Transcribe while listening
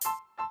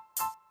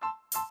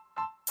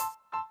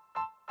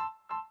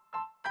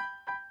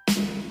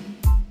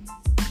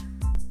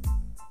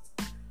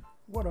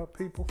What up,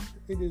 people?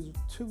 It is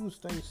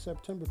Tuesday,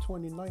 September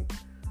 29th.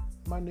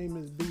 My name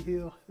is B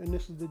Hill, and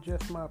this is the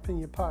Just My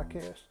Opinion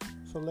podcast.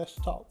 So let's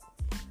talk.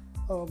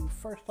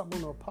 First, I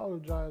want to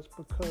apologize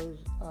because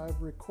I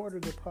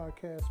recorded the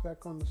podcast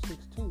back on the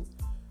 16th,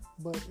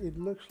 but it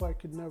looks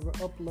like it never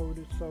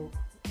uploaded. So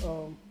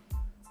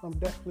I'm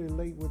definitely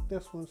late with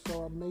this one.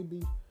 So I may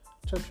be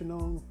touching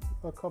on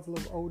a couple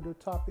of older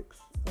topics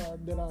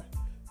that I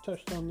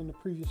touched on in the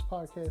previous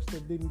podcast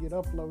that didn't get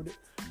uploaded.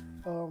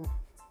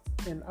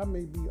 And I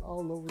may be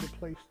all over the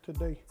place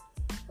today.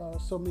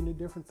 So many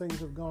different things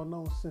have gone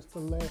on since the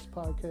last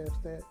podcast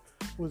that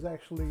was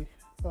actually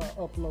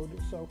uploaded.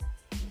 So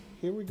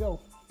here we go.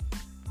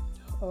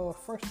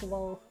 First of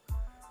all,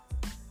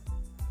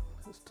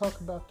 let's talk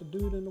about the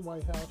dude in the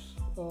White House.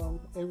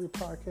 Every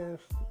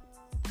podcast,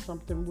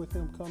 something with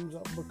him comes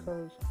up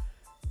because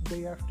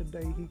day after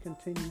day he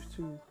continues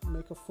to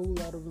make a fool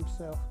out of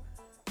himself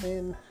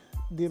and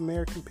the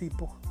American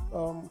people.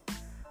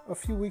 A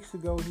few weeks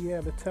ago, he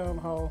had a town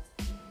hall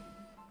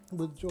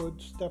with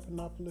George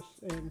Stephanopoulos,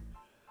 and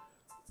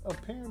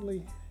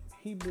apparently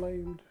he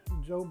blamed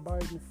Joe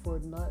Biden for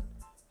not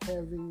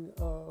having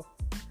a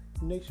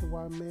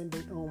nationwide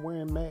mandate on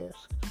wearing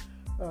masks.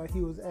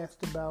 He was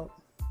asked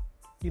about,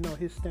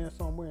 his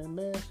stance on wearing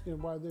masks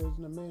and why there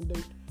isn't a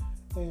mandate,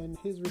 and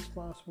his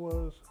response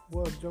was,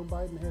 well, Joe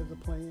Biden has a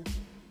plan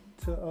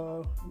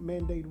to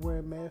mandate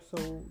wearing masks,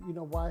 so,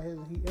 why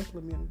hasn't he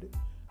implemented it?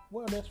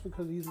 Well, that's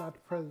because he's not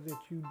the president,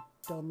 you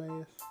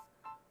dumbass.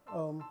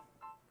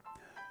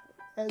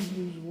 As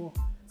usual,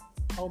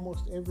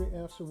 almost every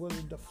answer was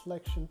a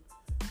deflection,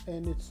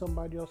 and it's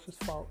somebody else's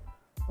fault.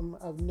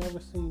 I've never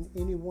seen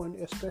anyone,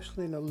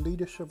 especially in a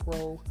leadership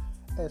role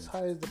as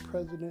high as the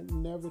president,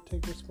 never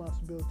take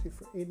responsibility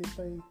for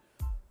anything.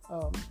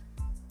 And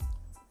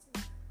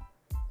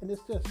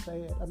it's just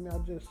sad. I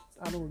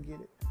don't get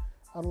it.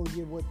 I don't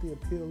get what the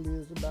appeal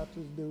is about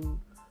this dude.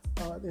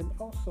 And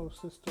also,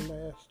 since the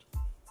last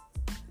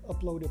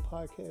uploaded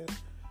podcast,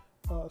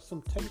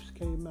 some tapes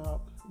came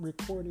out,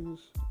 recordings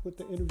with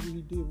the interview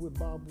he did with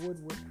Bob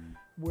Woodward,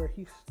 where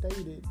he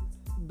stated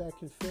back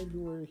in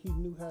February he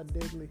knew how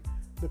deadly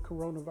the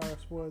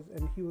coronavirus was,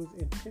 and he was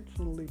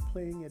intentionally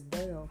playing it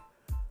down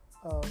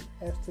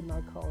as to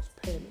not cause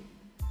panic.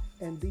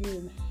 And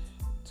then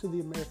to the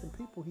American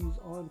people, he's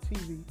on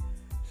TV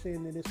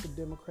saying that it's a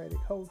Democratic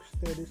hoax,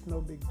 that it's no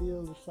big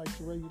deal, it's like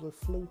the regular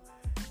flu.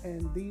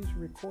 And these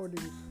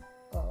recordings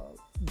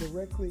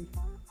directly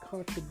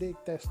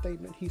contradict that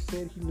statement. He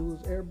said he knew it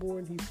was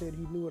airborne. He said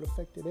he knew it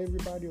affected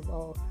everybody of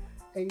all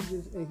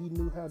ages, and he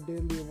knew how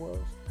deadly it was.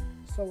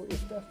 So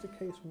if that's the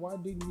case, why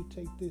didn't you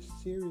take this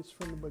serious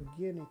from the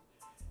beginning?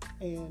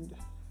 And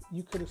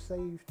you could have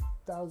saved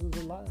thousands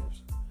of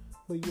lives,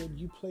 but yet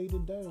you played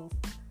it down,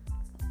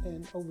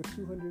 and over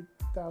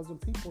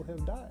 200,000 people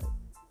have died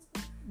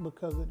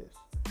because of this.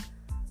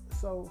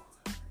 So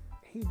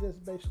he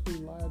just basically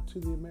lied to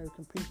the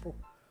American people,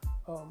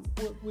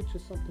 which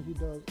is something he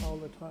does all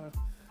the time.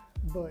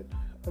 But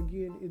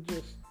again,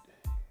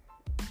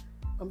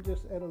 I'm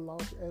just at a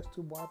loss as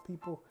to why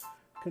people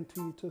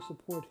continue to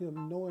support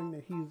him, knowing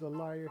that he's a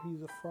liar,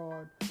 he's a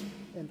fraud.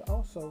 And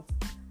also,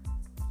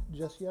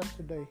 just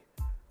yesterday,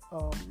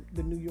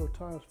 the New York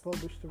Times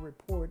published a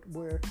report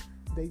where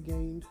they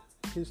gained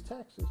his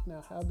taxes.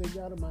 Now, how they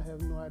got him, I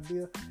have no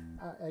idea.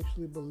 I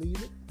actually believe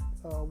it,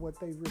 what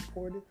they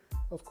reported.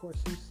 Of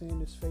course, he's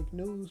saying it's fake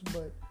news,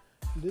 but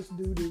this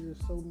dude is in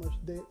so much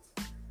debt.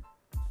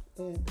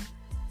 And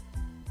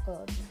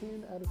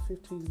 10 out of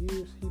 15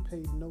 years, he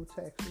paid no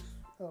taxes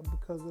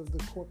because of the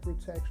corporate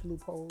tax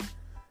loopholes.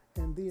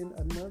 And then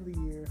another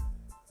year,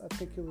 I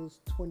think it was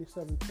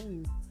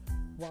 2017,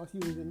 while he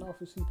was in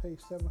office, he paid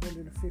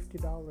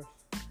 $750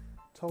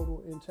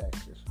 total in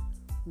taxes.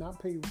 Now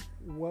I pay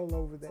well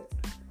over that,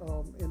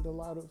 and a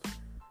lot of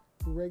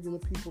regular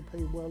people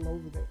pay well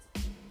over that.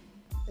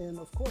 And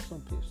of course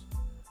I'm pissed,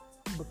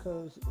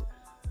 because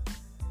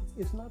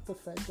it's not the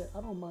fact that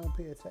I don't mind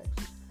paying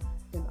taxes.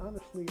 And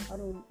honestly, I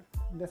don't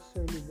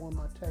necessarily want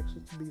my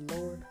taxes to be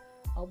lowered.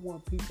 I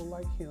want people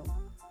like him,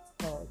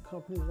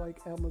 companies like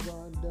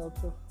Amazon,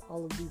 Delta,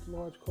 all of these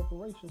large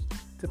corporations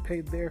to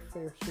pay their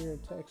fair share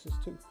of taxes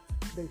too.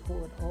 They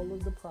hoard all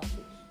of the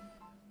profits,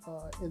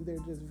 and they're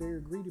just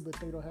very greedy, but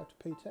they don't have to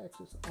pay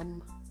taxes.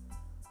 I'm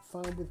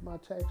fine with my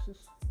taxes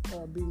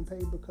being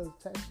paid because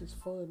taxes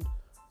fund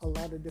a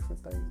lot of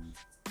different things.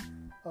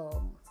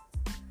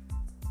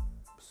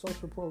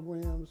 Social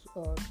programs,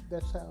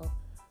 that's how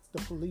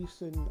the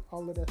police and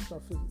all of that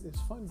stuff is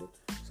funded.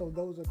 So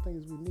those are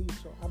things we need.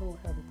 So I don't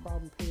have a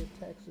problem paying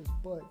taxes,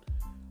 but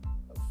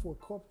for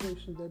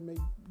corporations that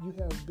you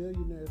have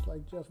billionaires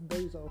like Jeff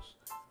Bezos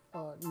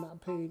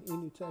not paying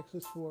any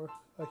taxes for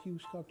a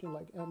huge company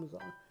like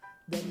Amazon,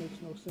 that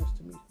makes no sense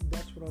to me.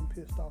 That's what I'm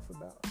pissed off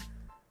about.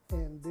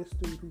 And this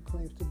dude who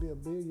claims to be a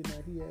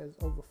billionaire, he has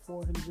over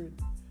 $400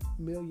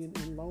 million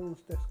in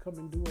loans that's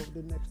coming due over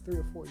the next 3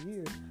 or 4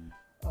 years.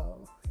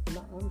 And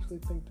I honestly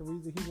think the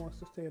reason he wants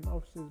to stay in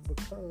office is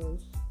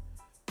because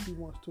he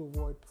wants to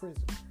avoid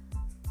prison.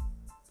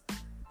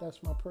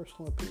 That's my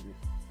personal opinion.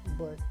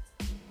 But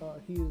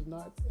He is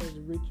not as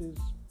rich as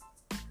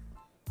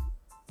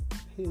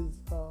his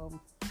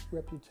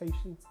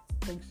reputation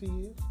thinks he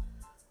is.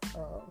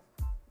 Uh,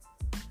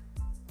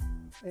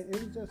 and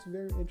it was just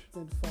very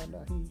interesting to find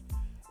out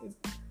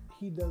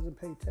he doesn't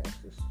pay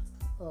taxes.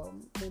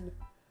 And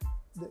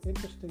the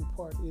interesting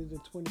part is in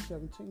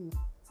 2017,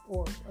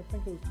 or I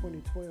think it was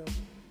 2012,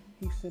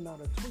 he sent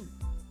out a tweet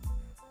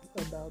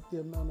about the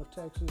amount of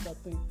taxes. I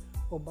think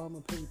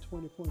Obama paid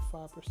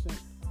 20.5%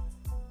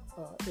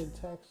 in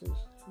taxes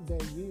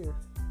that year,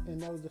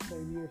 and that was the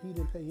same year he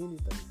didn't pay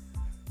anything.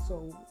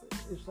 So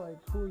it's like,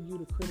 who are you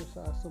to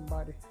criticize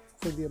somebody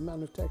for the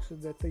amount of taxes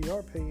that they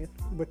are paying,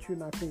 but you're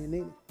not paying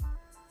any?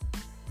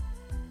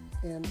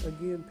 And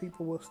again,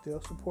 people will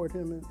still support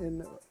him.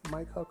 And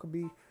Mike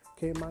Huckabee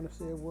came out and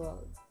said,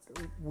 well,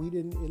 we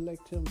didn't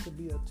elect him to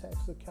be a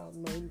tax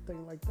accountant or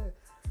anything like that.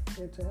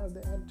 And to have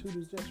the attitude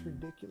is just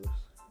ridiculous.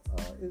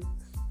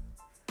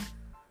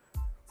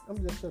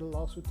 I'm just at a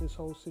loss with this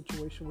whole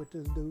situation with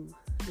this dude.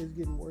 It's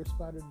getting worse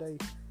by the day.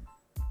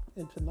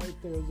 And tonight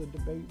there's a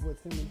debate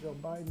with him and Joe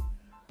Biden.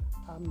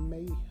 I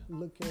may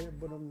look at it,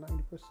 but I'm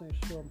 90%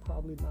 sure I'm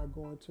probably not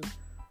going to.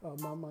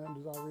 My mind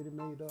is already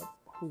made up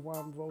who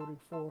I'm voting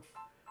for,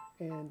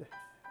 and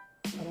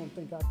I don't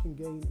think I can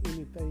gain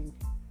anything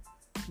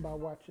by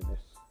watching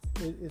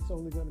this. It's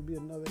only going to be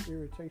another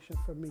irritation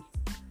for me.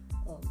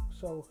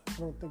 So I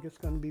don't think it's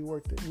going to be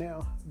worth it.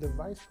 Now, the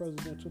vice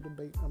presidential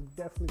debate, I'm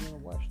definitely going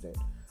to watch that.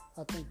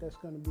 I think that's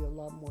going to be a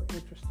lot more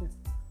interesting.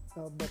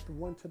 But the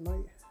one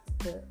tonight,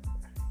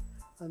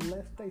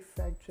 unless they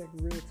fact check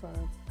real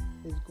time,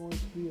 is going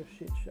to be a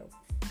shit show.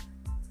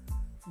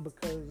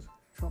 Because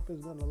Trump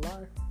is going to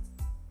lie,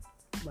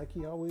 like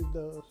he always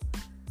does,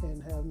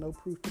 and have no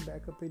proof to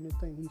back up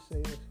anything he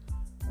says.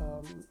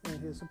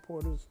 And his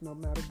supporters, no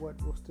matter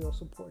what, will still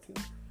support him.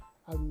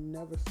 I've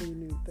never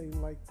seen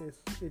anything like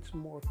this. It's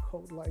more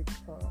cult-like.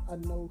 I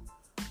know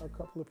a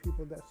couple of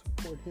people that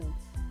support him.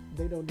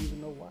 They don't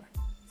even know why.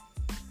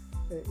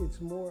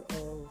 It's more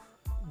of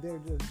they're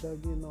just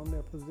dug in on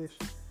their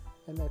position,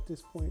 and at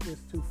this point,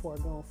 it's too far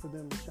gone for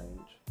them to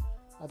change.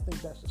 I think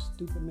that's a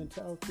stupid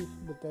mentality,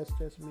 but that's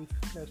just me.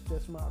 That's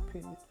just my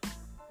opinion.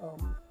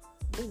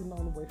 Moving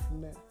on away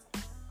from that,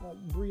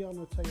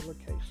 Breonna Taylor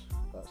case.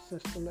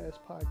 Since the last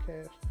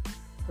podcast,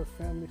 her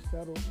family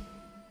settled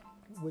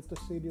with the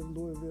city of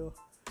Louisville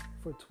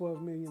for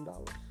 $12 million.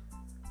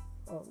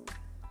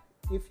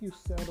 If you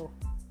settle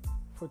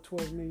for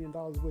 $12 million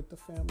with the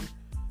family,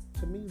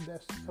 to me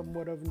that's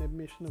somewhat of an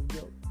admission of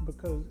guilt,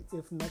 because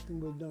if nothing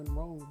was done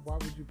wrong, why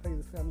would you pay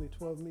the family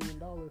 $12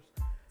 million?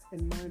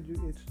 And mind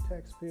you, it's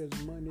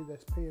taxpayers' money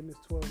that's paying this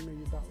 $12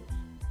 million,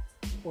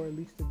 or at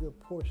least a good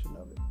portion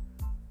of it,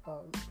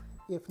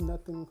 if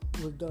nothing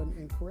was done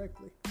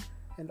incorrectly.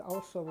 And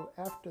also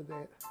after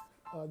that,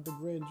 the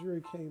grand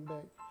jury came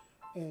back,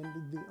 and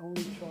the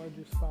only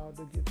charges filed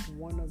against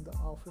one of the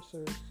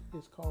officers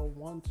is called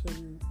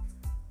wanton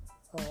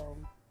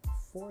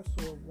force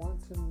or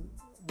wanton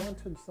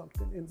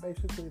something, and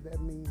basically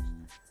that means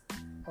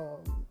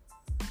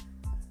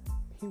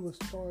he was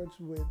charged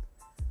with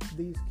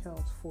these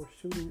counts for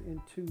shooting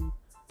into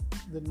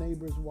the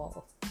neighbor's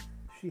wall.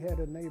 She had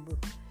a neighbor,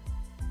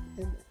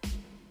 and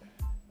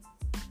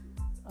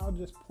I'll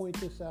just point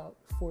this out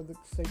for the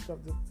sake of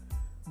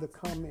the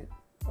comment,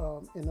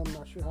 and I'm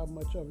not sure how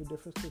much of a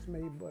difference this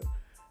made, but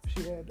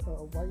she had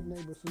white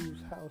neighbors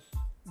whose house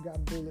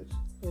got bullets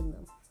in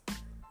them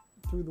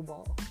through the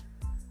wall.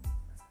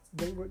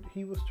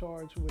 He was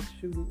charged with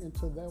shooting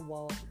into their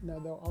wall. Now,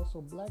 there are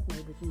also black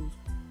neighbors whose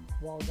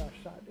wall got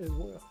shot as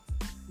well.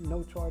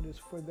 No charges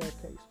for their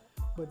case.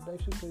 But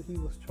basically, he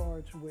was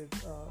charged with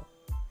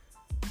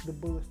the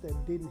bullets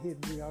that didn't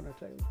hit Breonna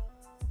Taylor.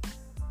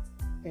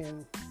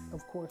 And,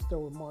 of course, there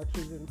were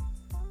marches, and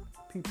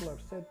people are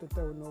upset that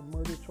there were no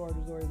murder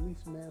charges, or at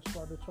least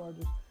manslaughter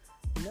charges.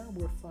 Now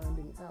we're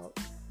finding out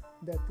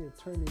that the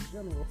Attorney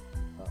General,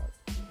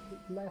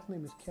 his last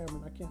name is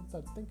Cameron. I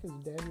think it's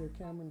Daniel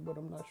Cameron, but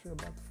I'm not sure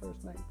about the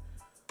first name.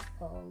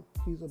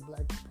 He's a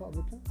black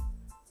Republican.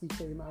 He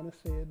came out and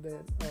said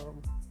that,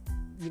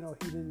 he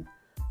didn't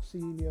see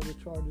any other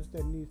charges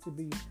that need to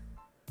be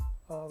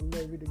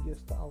levied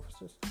against the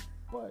officers.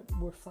 But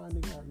we're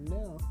finding out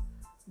now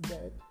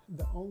that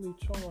the only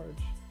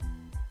charge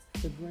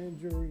the grand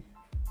jury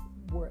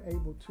were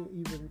able to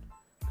even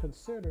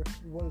consider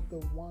was the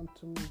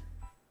wanton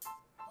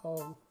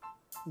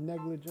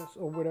negligence,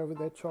 or whatever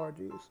that charge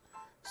is.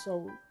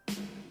 So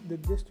the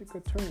district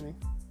attorney,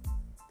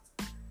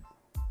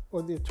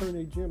 or the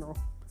attorney general,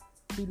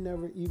 he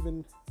never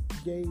even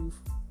gave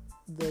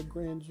the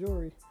grand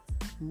jury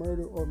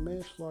murder or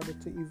manslaughter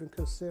to even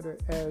consider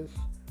as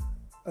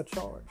a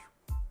charge.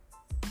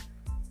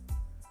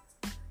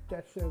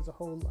 That says a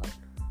whole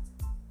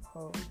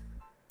lot.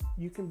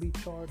 You can be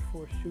charged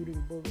for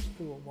shooting bullets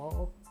through a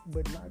wall,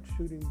 but not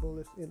shooting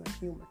bullets in a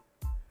human.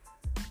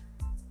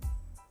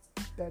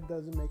 That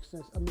doesn't make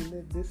sense. I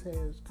mean, this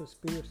has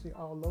conspiracy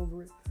all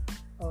over it.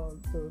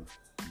 The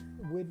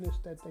witness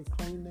that they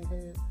claimed they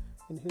had,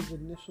 in his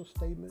initial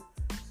statement,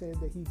 said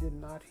that he did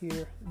not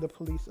hear the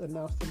police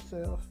announce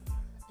themselves.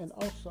 And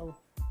also,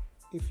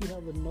 if you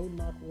have a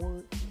no-knock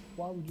warrant,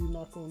 why would you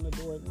knock on the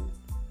door then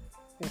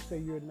and say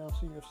you're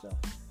announcing yourself?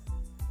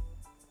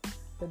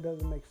 That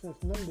doesn't make sense.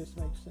 None of this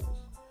makes sense.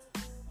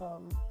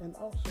 And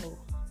also,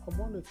 I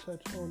want to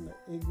touch on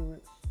the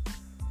ignorance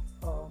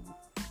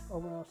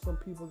around some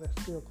people that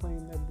still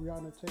claim that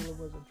Breonna Taylor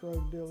was a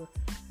drug dealer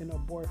and her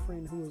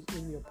boyfriend who was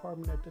in the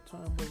apartment at the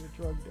time was a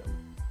drug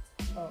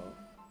dealer.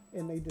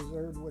 And they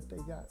deserved what they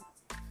got.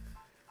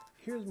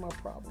 Here's my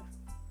problem.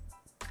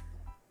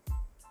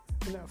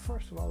 Now,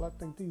 first of all, I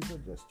think these are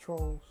just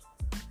trolls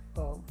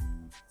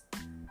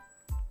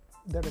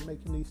that are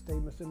making these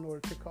statements in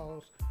order to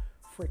cause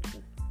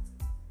friction.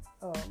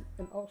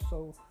 And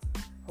also,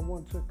 I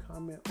want to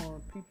comment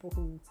on people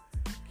who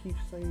keep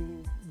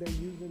saying they're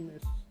using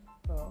this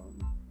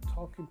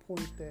talking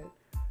point that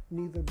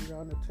neither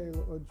Breonna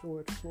Taylor or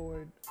George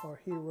Floyd are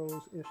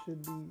heroes and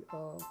should be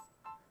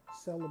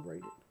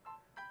celebrated.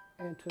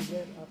 And to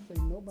that, I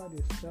say nobody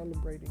is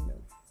celebrating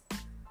them.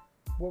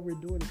 What we're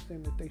doing is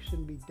saying that they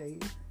shouldn't be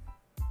dead.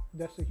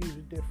 That's a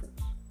huge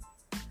difference.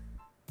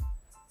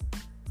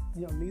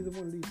 Neither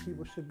one of these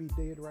people should be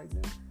dead right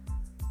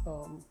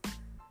now.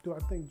 Do I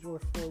think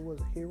George Floyd was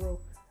a hero?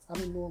 I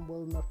don't know him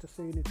well enough to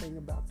say anything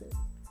about that.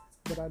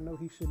 But I know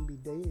he shouldn't be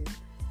dead.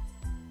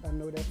 I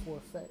know that for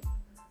a fact.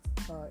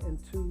 And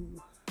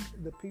two,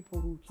 the people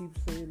who keep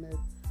saying that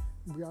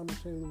Breonna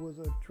Taylor was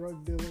a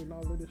drug dealer and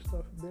all of this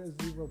stuff, there's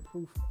zero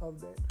proof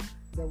of that.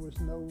 There was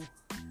no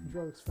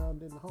drugs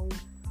found in the home.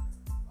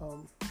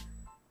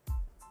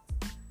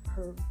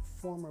 Her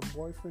former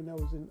boyfriend that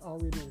was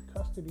already in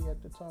custody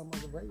at the time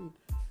of the raid,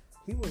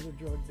 he was a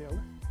drug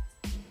dealer.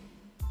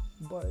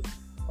 But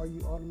are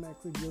you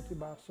automatically guilty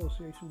by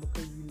association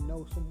because you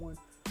know someone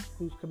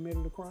who's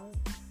committed a crime?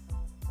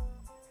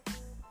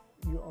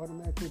 You're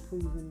automatically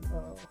proven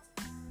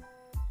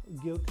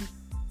guilty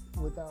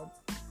without,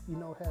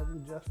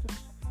 having justice.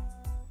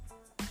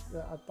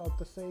 I thought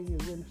the saying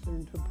is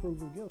innocent until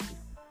proven guilty.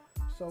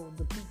 So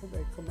the people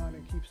that come out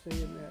and keep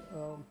saying that,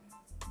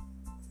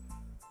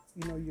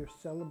 you're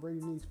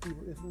celebrating these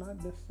people, it's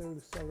not necessarily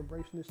a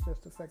celebration. It's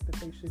just the fact that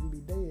they shouldn't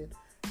be dead,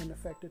 and the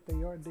fact that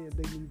they are dead,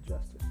 they need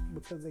justice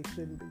because they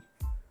shouldn't be.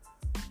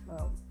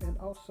 And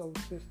also,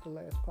 since the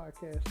last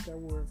podcast, there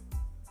were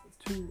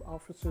 2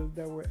 officers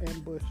that were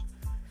ambushed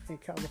in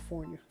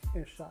California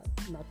and shot,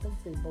 and I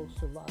think they both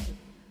survived.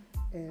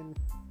 And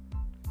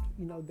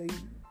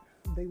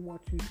they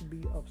want you to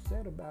be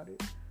upset about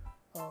it.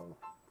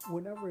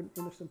 Whenever an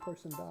innocent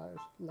person dies,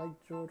 like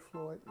George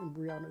Floyd and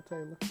Breonna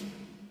Taylor,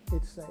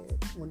 it's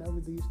sad. Whenever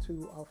these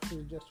 2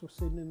 officers just were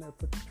sitting in their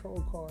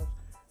patrol cars,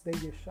 they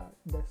get shot.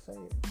 That's sad.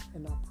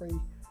 And I pray,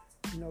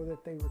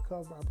 that they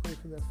recover. I pray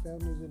for their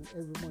families and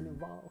everyone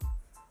involved.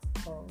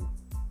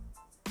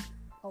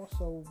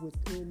 Also,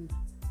 within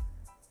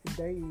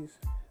days,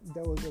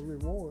 there was a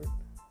reward,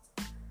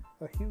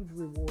 a huge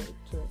reward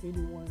to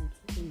anyone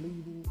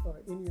leading,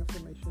 any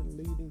information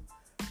leading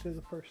to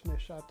the person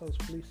that shot those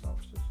police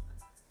officers.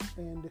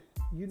 And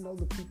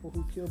the people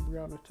who killed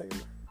Breonna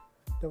Taylor.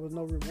 There was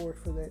no reward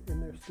for that,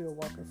 and they're still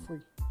walking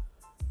free.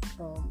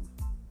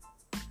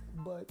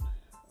 But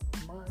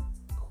my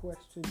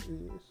question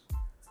is,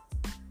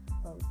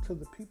 to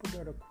the people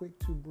that are quick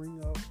to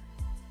bring up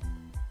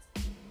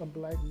a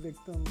black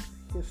victim's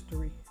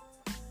history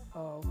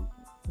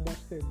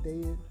once they're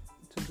dead,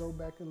 to go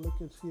back and look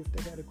and see if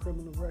they had a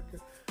criminal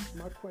record,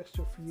 my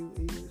question for you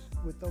is,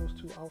 with those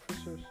 2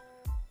 officers,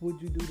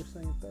 would you do the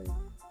same thing?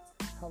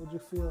 How would you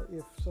feel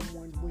if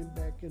someone went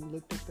back and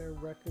looked at their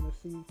record and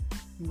see,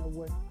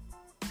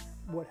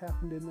 what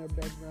happened in their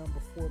background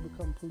before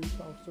becoming police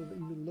officers,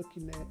 even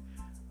looking at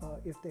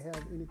if they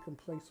have any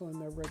complaints on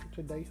their record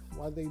today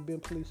while they've been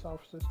police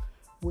officers?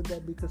 Would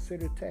that be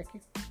considered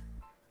tacky?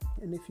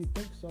 And if you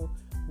think so,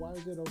 why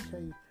is it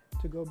okay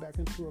to go back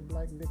into a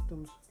black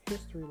victim's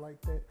history like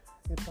that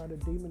and try to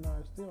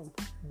demonize them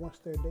once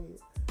they're dead?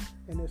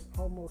 And it's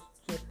almost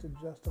just to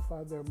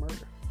justify their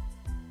murder.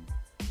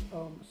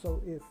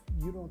 So if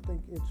you don't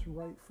think it's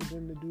right for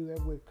them to do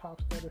that with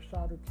cops that are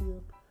shot or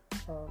killed,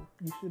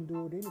 you shouldn't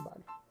do it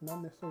anybody.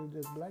 Not necessarily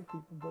just black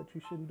people, but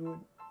you shouldn't do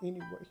it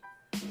anyway.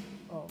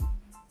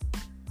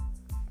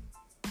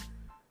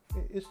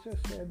 It's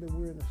just sad that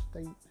we're in a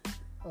state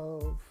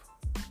of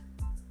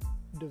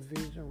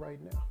division right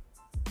now.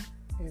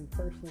 And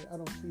personally, I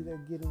don't see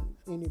that getting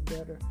any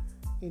better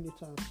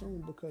anytime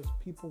soon because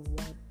people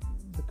want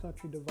the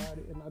country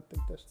divided, and I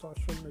think that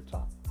starts from the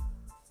top.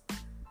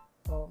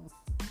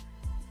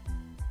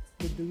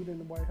 The dude in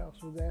the White House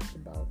was asked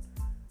about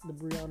the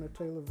Breonna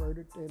Taylor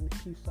verdict, and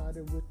he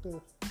sided with the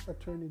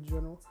Attorney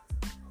General,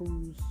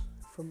 who's,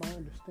 from my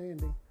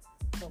understanding,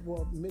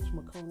 Mitch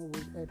McConnell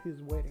was at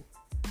his wedding,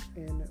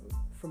 and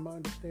from my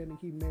understanding,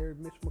 he married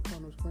Mitch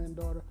McConnell's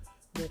granddaughter.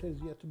 That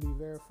has yet to be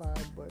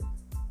verified, but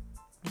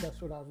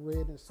that's what I've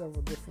read in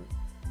several different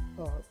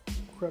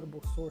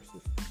credible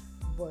sources.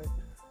 But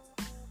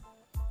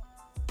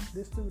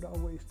this dude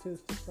always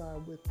tends to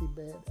side with the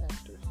bad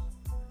actors,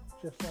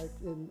 just like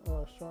in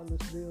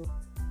Charlottesville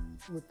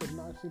with the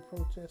Nazi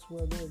protests,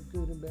 where there's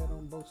good and bad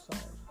on both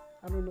sides.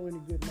 I don't know any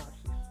good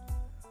Nazis.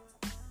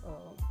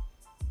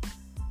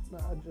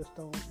 I just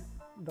don't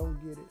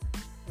get it.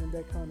 And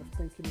that kind of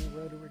thinking and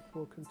rhetoric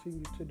will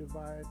continue to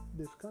divide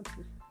this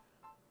country.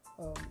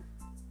 Um,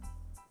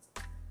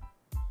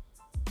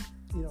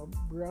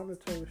 Breonna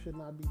Taylor should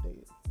not be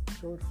dead.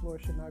 George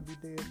Floyd should not be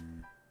dead.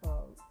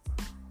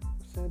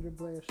 Sandra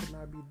Bland should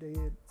not be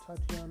dead.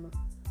 Tatiana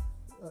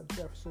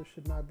Jefferson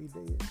should not be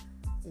dead.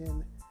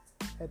 And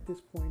at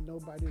this point,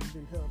 nobody has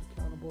been held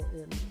accountable,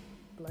 and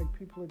black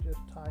people are just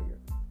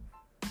tired.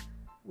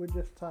 We're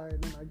just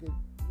tired, and I get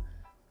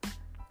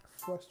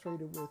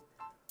frustrated with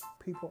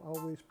people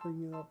always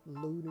bringing up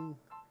looting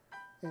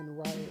and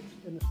riots,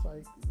 and it's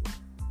like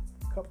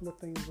a couple of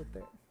things with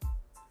that.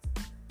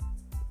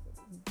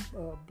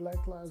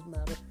 Black Lives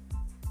Matter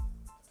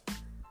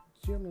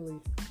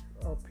generally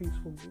are a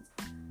peaceful group,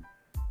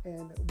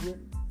 and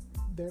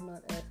they're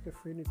not asking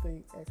for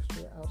anything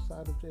extra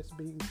outside of just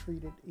being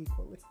treated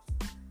equally.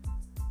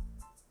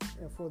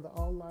 And for the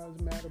All Lives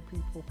Matter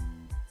people,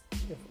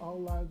 if all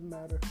lives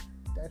matter,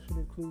 that should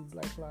include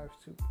black lives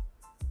too.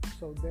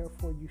 So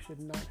therefore, you should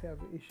not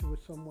have an issue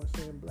with someone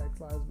saying Black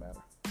Lives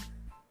Matter.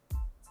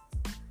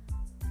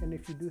 And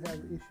if you do have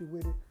an issue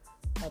with it,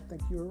 I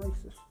think you're a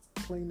racist,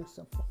 plain and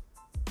simple.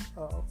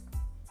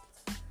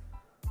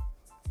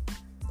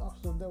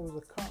 Also, there was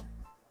a cop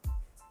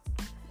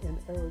in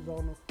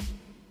Arizona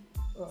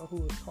who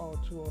was called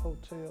to a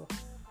hotel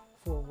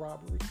for a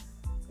robbery,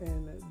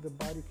 and the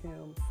body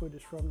cam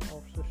footage from the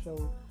officer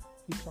showed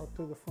he talked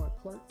to the front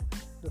clerk.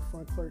 The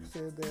front clerk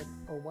said that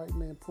a white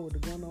man pulled a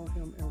gun on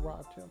him and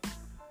robbed him.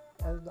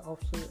 As the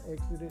officer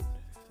exited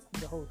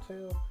the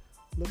hotel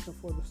looking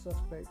for the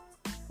suspect,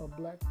 a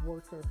black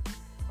worker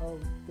of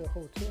the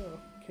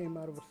hotel came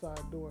out of a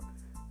side door.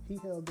 He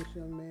held this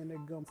young man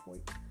at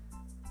gunpoint,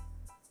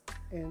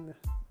 and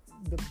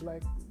the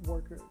black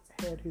worker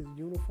had his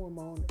uniform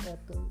on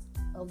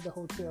of the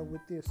hotel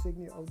with the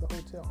insignia of the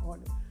hotel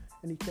on it,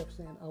 and he kept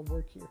saying, "I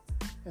work here."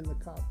 And the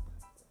cop,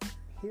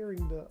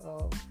 hearing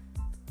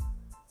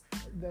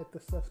that the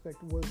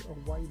suspect was a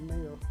white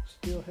male,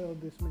 still held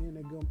this man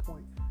at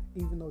gunpoint,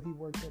 even though he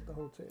worked at the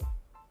hotel.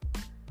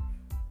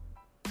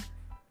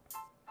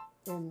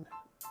 And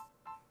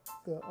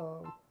the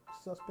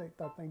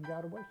suspect, I think,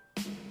 got away.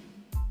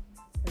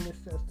 And it's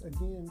just,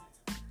 again,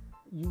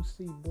 you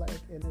see black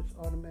and it's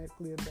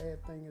automatically a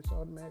bad thing. It's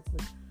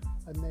automatically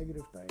a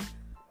negative thing.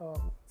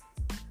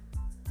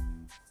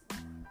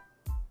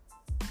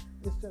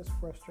 It's just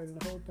frustrating.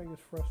 The whole thing is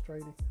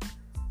frustrating.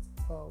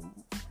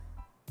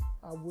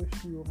 I wish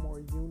we were more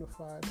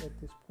unified at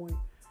this point,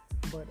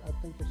 but I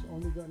think it's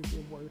only going to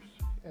get worse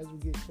as we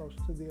get close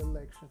to the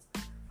election.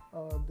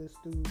 This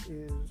dude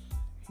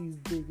he's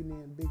digging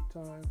in big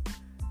time.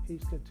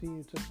 He's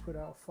continuing to put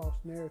out false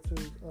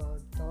narratives.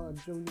 Don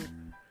Jr.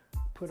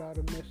 put out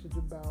a message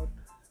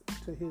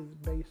to his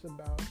base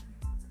about,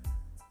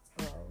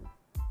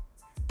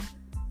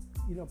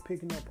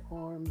 picking up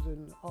arms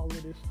and all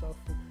of this stuff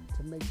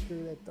to make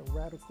sure that the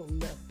radical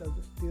left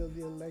doesn't steal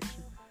the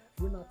election.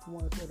 We're not the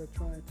ones that are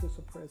trying to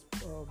suppress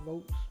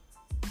votes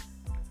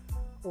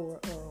or,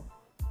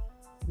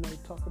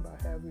 talk about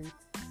having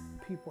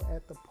people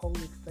at the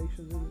polling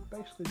stations. It's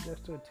basically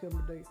just to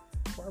intimidate.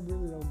 Well, I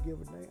really don't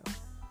give a damn.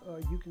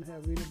 You can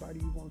have anybody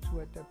you want to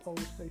at that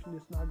polling station.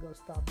 It's not going to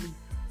stop me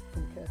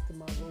from casting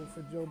my vote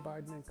for Joe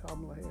Biden and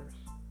Kamala Harris.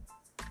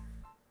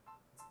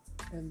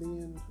 And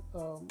then,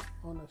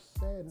 on a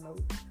sad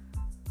note,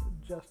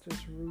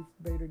 Justice Ruth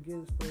Bader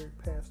Ginsburg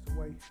passed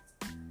away,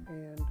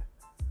 and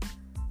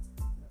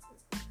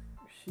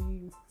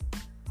she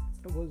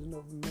was an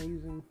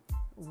amazing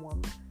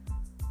woman.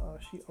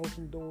 She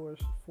opened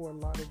doors for a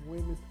lot of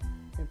women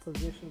in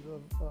positions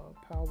of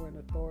power and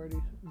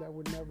authority that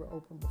were never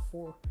open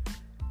before.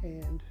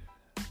 And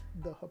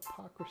the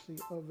hypocrisy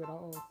of it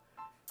all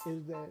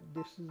is that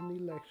this is an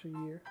election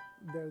year.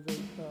 There's a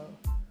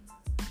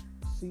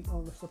seat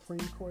on the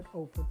Supreme Court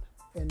open,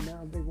 and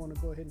now they want to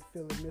go ahead and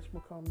fill it. Mitch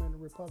McConnell and the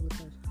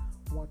Republicans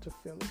want to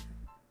fill it.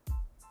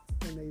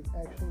 And they've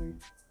actually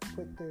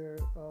put their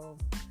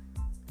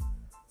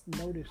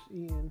notice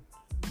in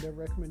their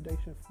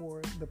recommendation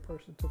for the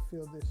person to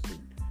fill this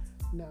seat.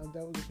 Now,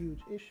 that was a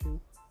huge issue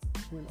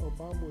when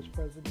Obama was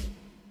president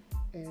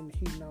and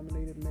he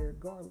nominated Merrick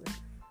Garland.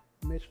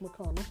 Mitch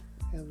McConnell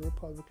and the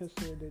Republicans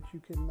said that you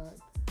cannot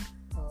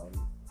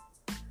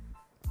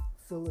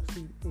fill a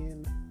seat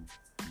in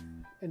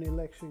an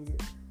election year,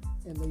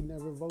 and they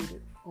never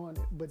voted on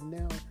it. But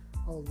now,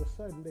 all of a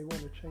sudden, they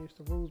want to change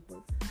the rules.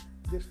 But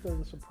this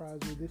doesn't surprise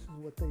me. This is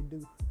what they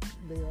do.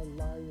 They are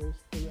liars.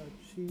 They are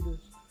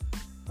cheaters.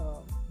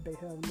 They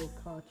have no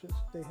conscience.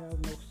 They have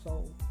no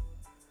soul.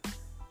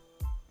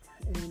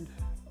 And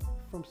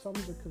from some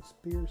of the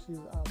conspiracies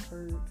I've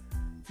heard,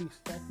 he's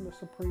stacking the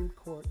Supreme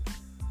Court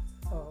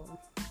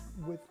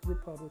with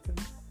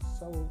Republicans,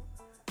 so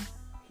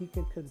he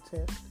can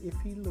contest. If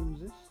he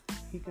loses,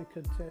 he can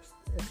contest,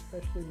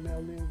 especially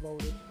mail-in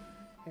voters,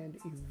 and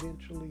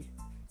eventually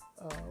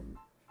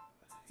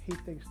he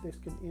thinks this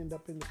can end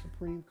up in the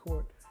Supreme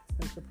Court, and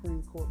the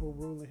Supreme Court will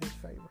rule in his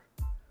favor.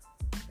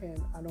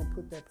 And I don't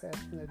put that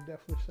past him. That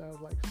definitely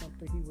sounds like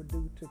something he would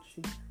do to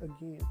cheat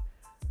again.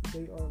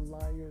 they are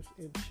liars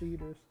and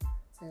cheaters.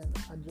 And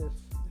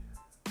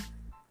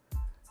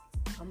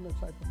I'm the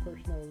type of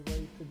person that was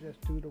raised to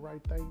just do the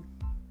right thing.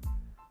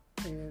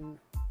 And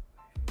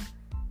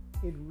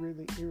it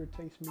really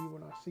irritates me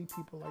when I see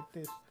people like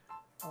this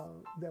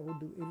that will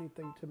do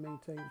anything to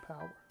maintain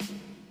power.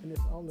 And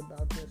it's all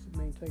about just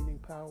maintaining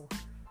power.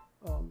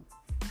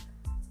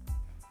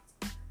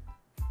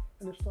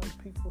 And it's like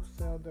people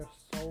sell their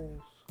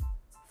souls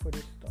for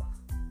this stuff.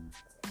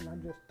 And I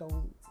just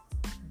don't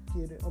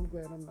get it. I'm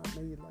glad I'm not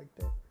made like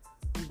that.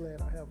 I'm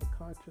glad I have a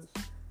conscience.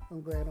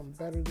 I'm glad I'm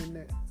better than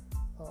that.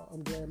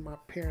 I'm glad my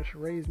parents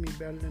raised me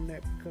better than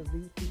that, because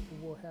these people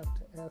will have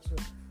to answer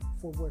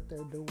for what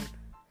they're doing,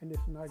 and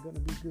it's not going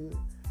to be good.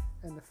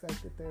 And the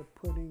fact that they're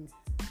putting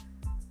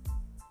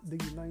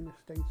the United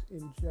States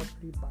in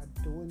jeopardy by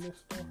doing this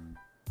stuff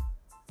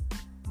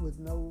with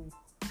no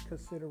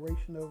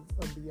consideration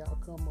of the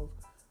outcome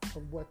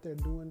of what they're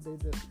doing.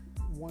 They're just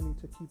wanting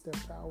to keep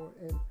their power.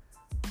 And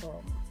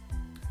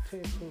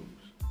Ted Cruz,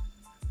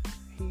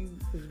 he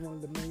is one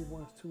of the main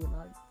ones too, and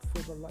I,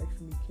 for the life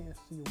of me, can't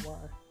see why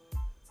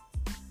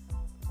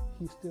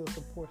he still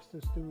supports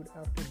this dude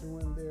after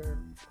doing their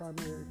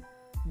primary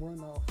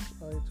runoff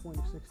in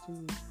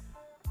 2016.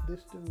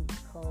 This dude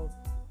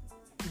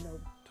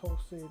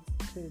said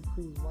Ted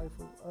Cruz's wife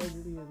was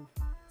ugly, and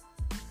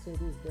said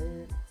his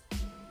dad,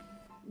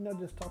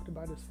 just talked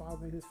about his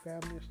father and his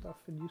family and stuff,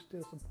 and you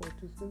still support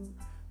this dude,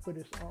 but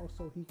it's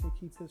also he can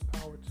keep his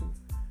power too.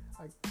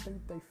 I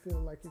think they feel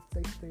like if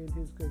they stay in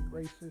his good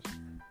graces,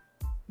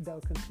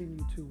 they'll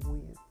continue to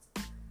win.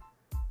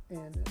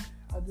 And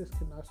I just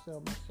cannot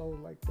sell my soul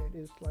like that.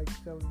 It's like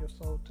selling your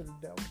soul to the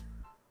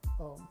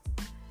devil.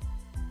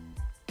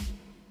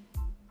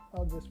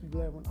 I'll just be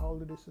glad when all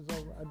of this is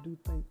over. I do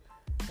think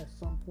at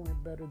some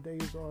point better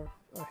days are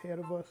ahead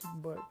of us,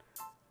 but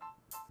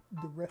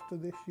the rest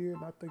of this year,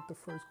 and I think the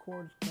first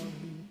quarter is going to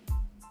be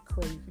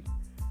crazy,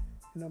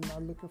 and I'm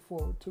not looking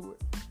forward to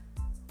it.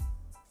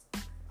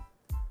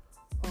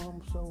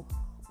 So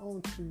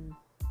on to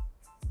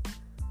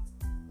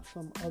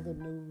some other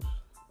news.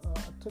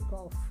 I took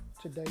off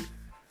today,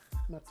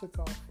 and I took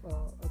off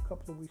a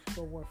couple of weeks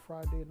ago one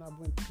Friday, and I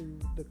went to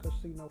the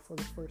casino for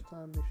the first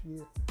time this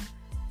year,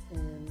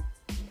 and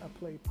I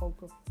played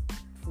poker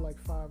for like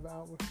 5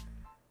 hours,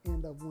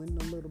 ended up winning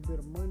a little bit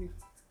of money.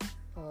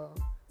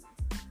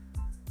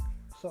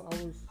 So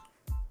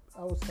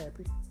I was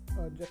happy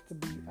just to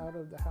be out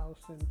of the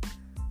house and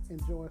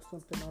enjoying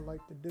something I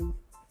like to do.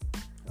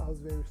 I was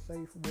very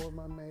safe, wore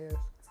my mask.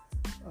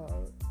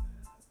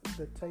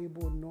 The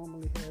table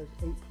normally has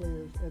 8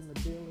 players and the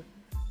dealer.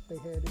 They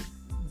had it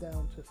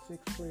down to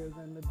 6 players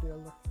and the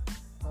dealer.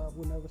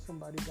 Whenever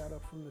somebody got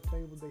up from the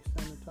table, they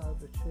sanitized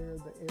the chair,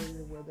 the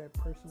area where that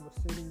person was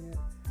sitting at.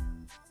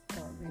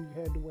 And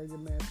you had to wear your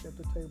mask at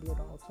the table at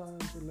all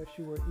times, unless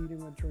you were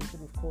eating or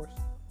drinking, of course.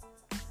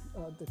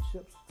 The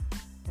chips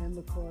and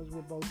the cards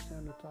were both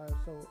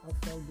sanitized, so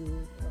I felt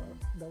good.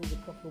 That was a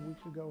couple of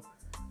weeks ago.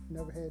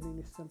 Never had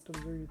any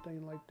symptoms or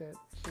anything like that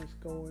since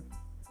going.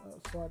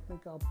 So I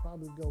think I'll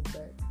probably go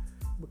back,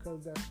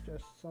 because that's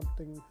just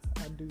something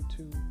I do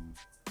to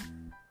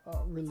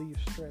relieve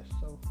stress.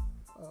 So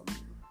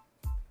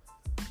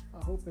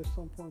I hope at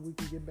some point we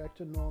can get back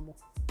to normal.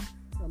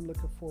 I'm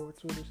looking forward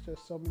to it. It's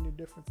just so many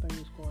different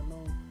things going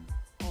on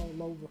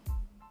all over.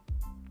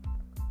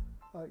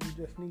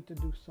 You just need to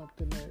do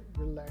something that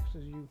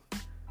relaxes you,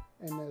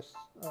 and that's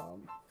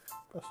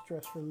a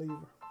stress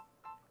reliever.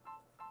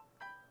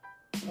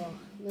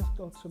 Let's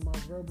go to my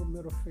verbal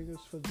middle fingers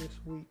for this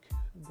week.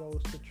 It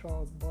goes to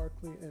Charles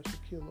Barkley and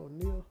Shaquille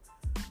O'Neal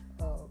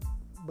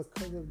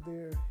because of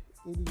their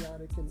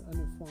idiotic and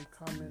uninformed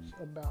comments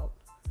about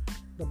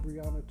the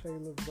Breonna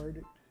Taylor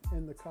verdict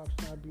and the cops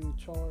not being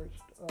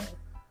charged.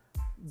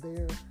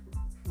 Their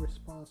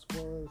response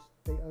was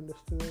they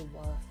understood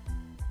why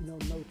no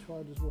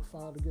charges were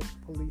filed against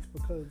the police,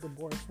 because the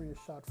boyfriend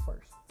shot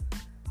first.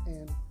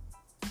 And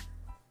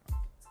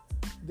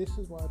this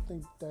is why I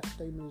think that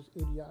statement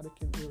is idiotic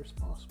and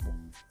irresponsible.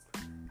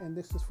 And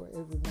this is for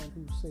everyone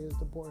who says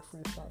the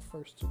boyfriend shot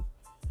first too.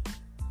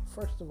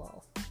 First of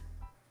all,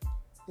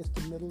 it's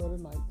the middle of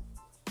the night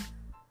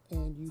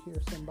and you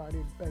hear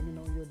somebody banging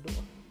on your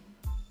door.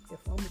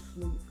 If I'm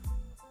asleep,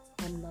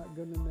 I'm not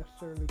going to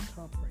necessarily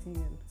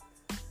comprehend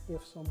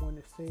if someone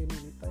is saying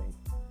anything.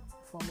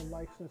 If I'm a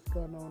licensed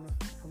gun owner,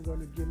 I'm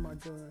going to get my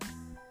gun.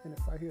 And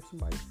if I hear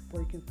somebody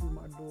breaking through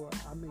my door,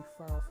 I may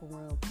fire off a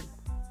round too.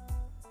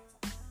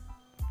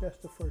 That's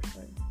the first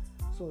thing.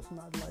 So it's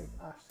not like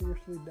I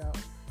seriously doubt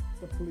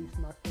the police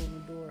knocked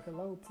on the door.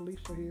 Hello, police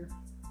are here.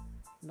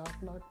 Knock,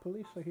 knock,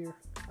 police are here.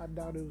 I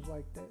doubt it was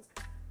like that.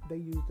 They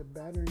used a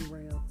battering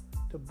ram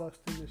to bust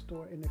in this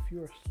door. And if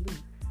you're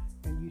asleep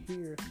and you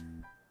hear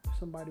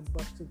somebody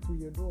busting through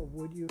your door,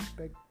 what do you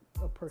expect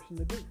a person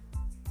to do?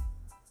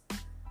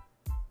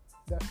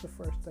 That's the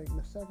first thing.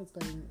 The second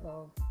thing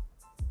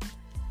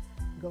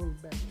goes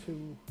back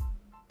to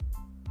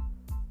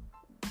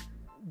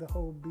the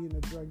whole being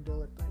a drug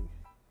dealer thing.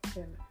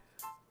 And,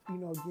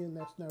 again,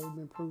 that's never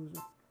been proven.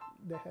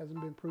 that hasn't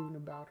been proven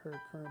about her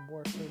current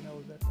boyfriend that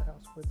was at the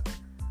house with her.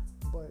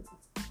 But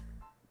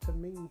to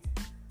me,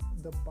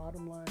 the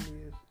bottom line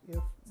is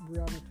if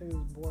Breonna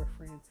Taylor's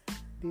boyfriend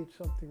did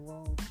something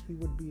wrong, he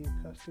would be in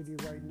custody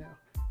right now,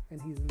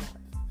 and he's not.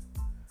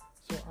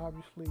 So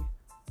obviously,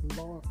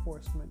 law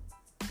enforcement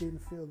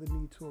didn't feel the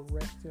need to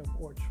arrest him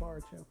or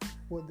charge him.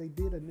 Well, they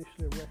did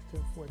initially arrest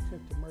him for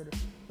attempted murder,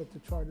 but the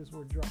charges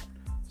were dropped.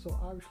 So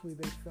obviously,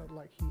 they felt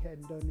like he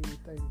hadn't done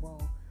anything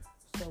wrong.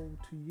 So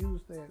to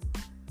use that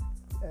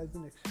as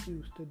an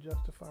excuse to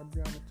justify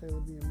Breonna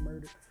Taylor being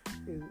murdered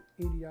is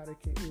idiotic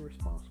and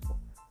irresponsible.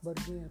 But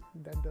again,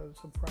 that doesn't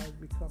surprise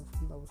me coming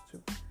from those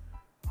two.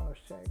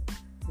 Shaq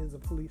is a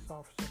police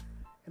officer,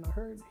 and I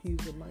heard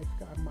he's a nice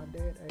guy. My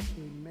dad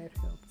actually met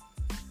him.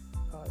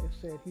 It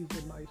said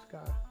he's a nice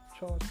guy.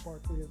 Charles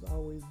Barkley has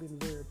always been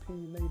very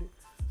opinionated,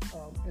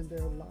 and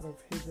there are a lot of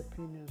his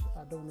opinions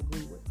I don't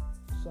agree with.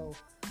 So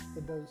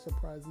it doesn't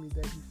surprise me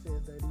that he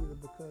said that either,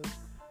 because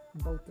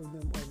both of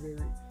them are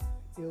very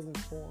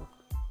ill-informed.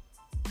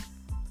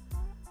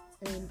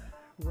 And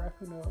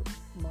wrapping up,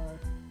 my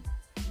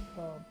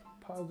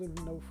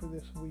positive note for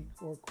this week,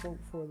 or quote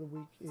for the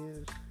week,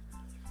 is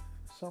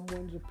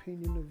someone's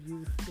opinion of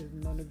you is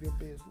none of your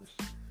business.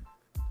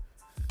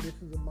 This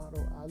is a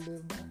motto I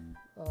live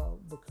by,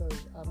 because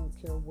I don't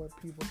care what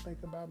people think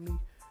about me.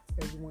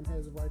 Everyone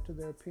has a right to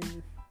their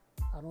opinion.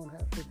 I don't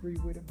have to agree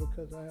with it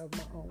because I have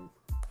my own.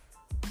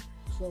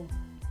 So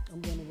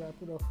I'm going to wrap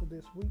it up for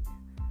this week,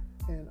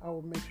 and I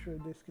will make sure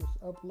this gets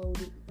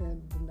uploaded,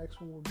 and the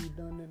next one will be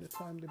done in a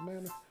timely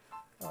manner.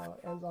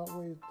 As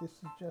always, this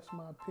is just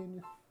my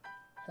opinion.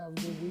 Have a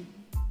good week.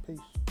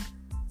 Peace.